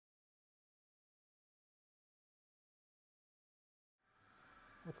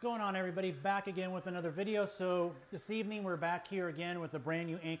What's going on, everybody? Back again with another video. So this evening we're back here again with the brand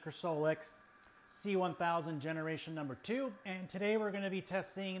new Anker Solix C1000 generation number 2, and today we're going to be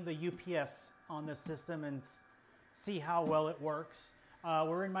testing the UPS on this system and see how well it works.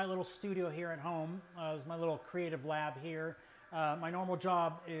 We're in my little studio here at home. It's my little creative lab here. My normal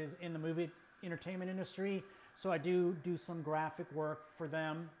job is in the movie entertainment industry, so I do some graphic work for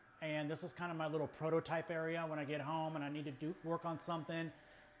them, and this is kind of my little prototype area. When I get home and I need to work on something,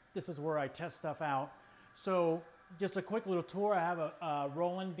 this is where I test stuff out. So just a quick little tour. I have a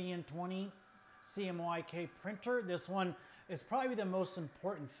Roland BN20 CMYK printer. This one is probably the most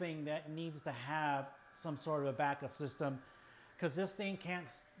important thing that needs to have some sort of a backup system, because this thing can't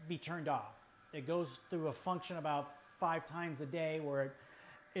be turned off. It goes through a function about 5 times a day where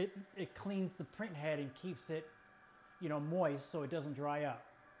it cleans the print head and keeps it, moist so it doesn't dry up.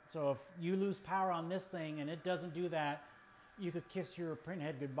 So if you lose power on this thing and it doesn't do that, you could kiss your print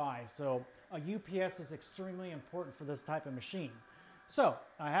head goodbye. So a UPS is extremely important for this type of machine. So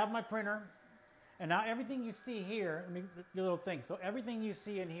I have my printer, and now everything you see here, let me do a little thing. So everything you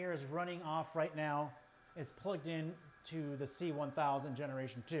see in here is running off right now. It's plugged in to the C1000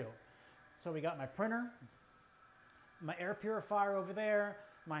 generation 2. So we got my printer, my air purifier over there,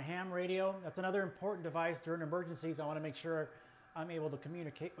 my ham radio. That's another important device during emergencies. I want to make sure I'm able to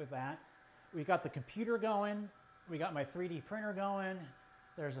communicate with that. We got the computer going. We got my 3D printer going.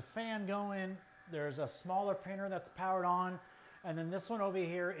 There's a fan going. There's a smaller printer that's powered on. And then this one over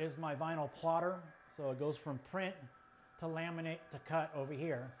here is my vinyl plotter. So it goes from print to laminate to cut over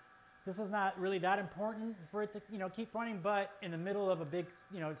here. This is not really that important for it to, keep running, but in the middle of a big,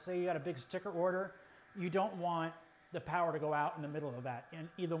 say you got a big sticker order, you don't want the power to go out in the middle of that in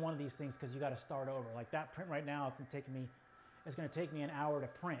either one of these things, because you got to start over. Like that print right now, it's going to take me an hour to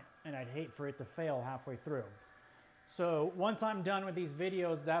print, and I'd hate for it to fail halfway through. So once I'm done with these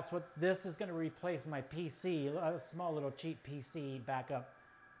videos, this is going to replace my PC, a small little cheap PC backup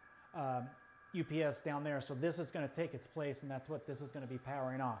UPS down there. So this is going to take its place, and that's what this is going to be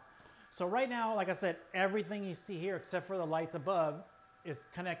powering off. So right now, like I said, everything you see here except for the lights above is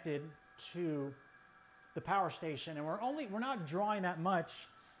connected to the power station, and we're not drawing that much.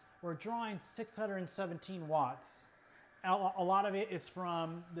 We're drawing 617 watts. A lot of it is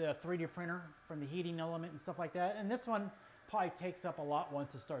from the 3D printer, from the heating element and stuff like that. And this one probably takes up a lot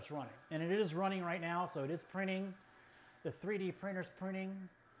once it starts running. And it is running right now, so it is printing. The 3D printer's printing.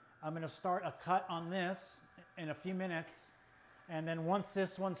 I'm going to start a cut on this in a few minutes. And then once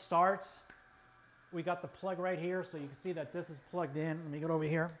this one starts, we got the plug right here, so you can see that this is plugged in. Let me get over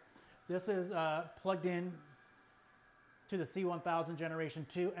here. This is plugged in to the C1000 generation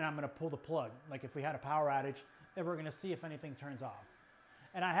 2, and I'm going to pull the plug. Like if we had a power outage, then we're going to see if anything turns off.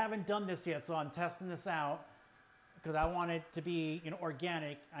 And I haven't done this yet, so I'm testing this out because I want it to be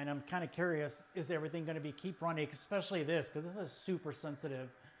organic, and I'm kind of curious, is everything going to keep running, especially this, because this is super sensitive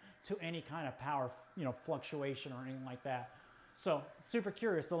to any kind of power fluctuation or anything like that. So super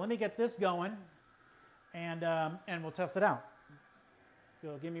curious. So let me get this going, and we'll test it out.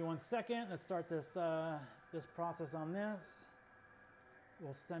 So give me 1 second. Let's start this this process on this.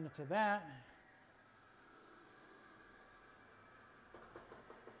 We'll send it to that.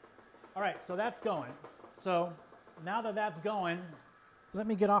 All right, so that's going. So now that that's going, let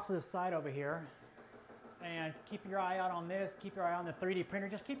me get off to the side over here and keep your eye out on this. Keep your eye on the 3D printer.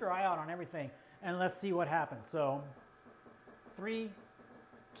 Just keep your eye out on everything, and let's see what happens. So 3,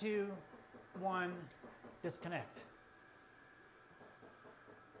 2, 1, disconnect.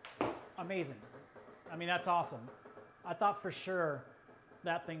 Amazing. I mean, that's awesome. I thought for sure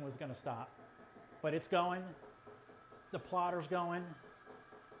that thing was going to stop, but it's going. The plotter's going.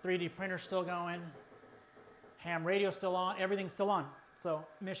 3D printer's still going. Ham radio's still on. Everything's still on. So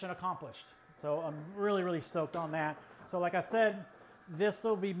mission accomplished. So I'm really, really stoked on that. So like I said, this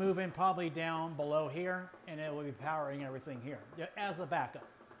will be moving probably down below here, and it will be powering everything here as a backup.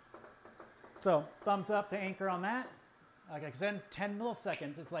 So thumbs up to Anker on that. Like I said, 10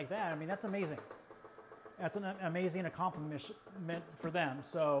 milliseconds, it's like that. I mean, that's amazing. That's an amazing accomplishment for them.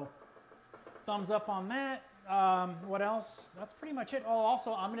 So thumbs up on that. What else? That's pretty much it. Oh, also,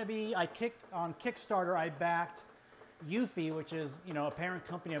 on Kickstarter, I backed Eufy, which is, a parent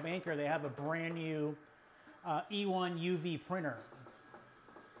company of Anker. They have a brand new E1 UV printer.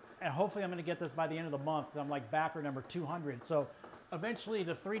 And hopefully I'm going to get this by the end of the month, because I'm like backer number 200. So eventually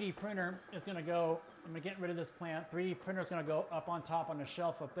the 3D printer is going to go, I'm going to get rid of this plant. 3D printer is going to go up on top on the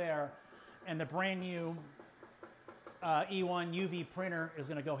shelf up there. And the brand new E1 UV printer is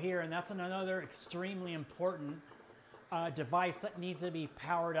going to go here. And that's another extremely important device that needs to be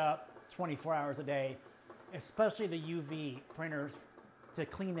powered up 24 hours a day, especially the UV printers to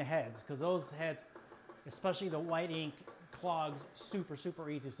clean the heads, because those heads, especially the white ink, clogs super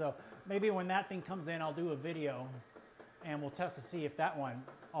easy. So maybe when that thing comes in, I'll do a video and we'll test to see if that one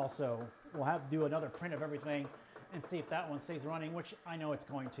also, we'll have to do another print of everything and see if that one stays running, which I know it's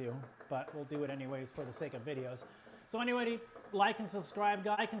going to, but we'll do it anyways for the sake of videos. So anyway, like and subscribe,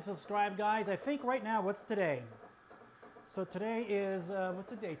 guys. I think right now, what's today? So today is, what's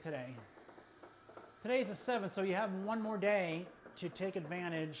the date today? Today is the 7th, so you have one more day to take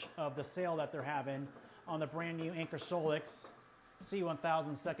advantage of the sale that they're having on the brand new Anker Solix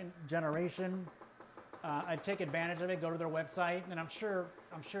C1000 second generation. I'd take advantage of it, go to their website, and I'm sure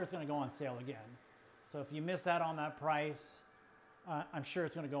it's going to go on sale again. So if you miss out on that price, I'm sure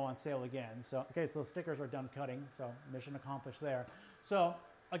it's going to go on sale again. So, okay, so stickers are done cutting, so mission accomplished there. So,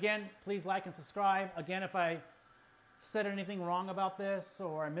 again, please like and subscribe. Again, if I said anything wrong about this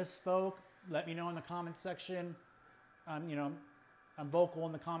or I misspoke, let me know in the comment section. You know, I'm vocal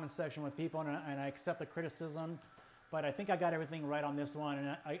in the comment section with people, and I accept the criticism. But I think I got everything right on this one.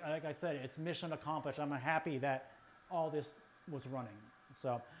 And like I said, it's mission accomplished. I'm happy that all this was running.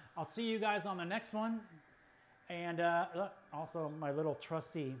 So I'll see you guys on the next one. And also my little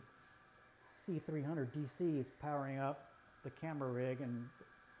trusty C300 DC is powering up the camera rig and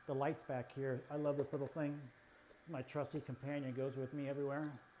the lights back here. I love this little thing. It's my trusty companion. It goes with me everywhere.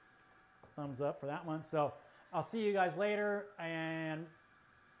 Thumbs up for that one. So I'll see you guys later, and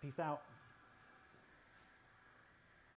peace out.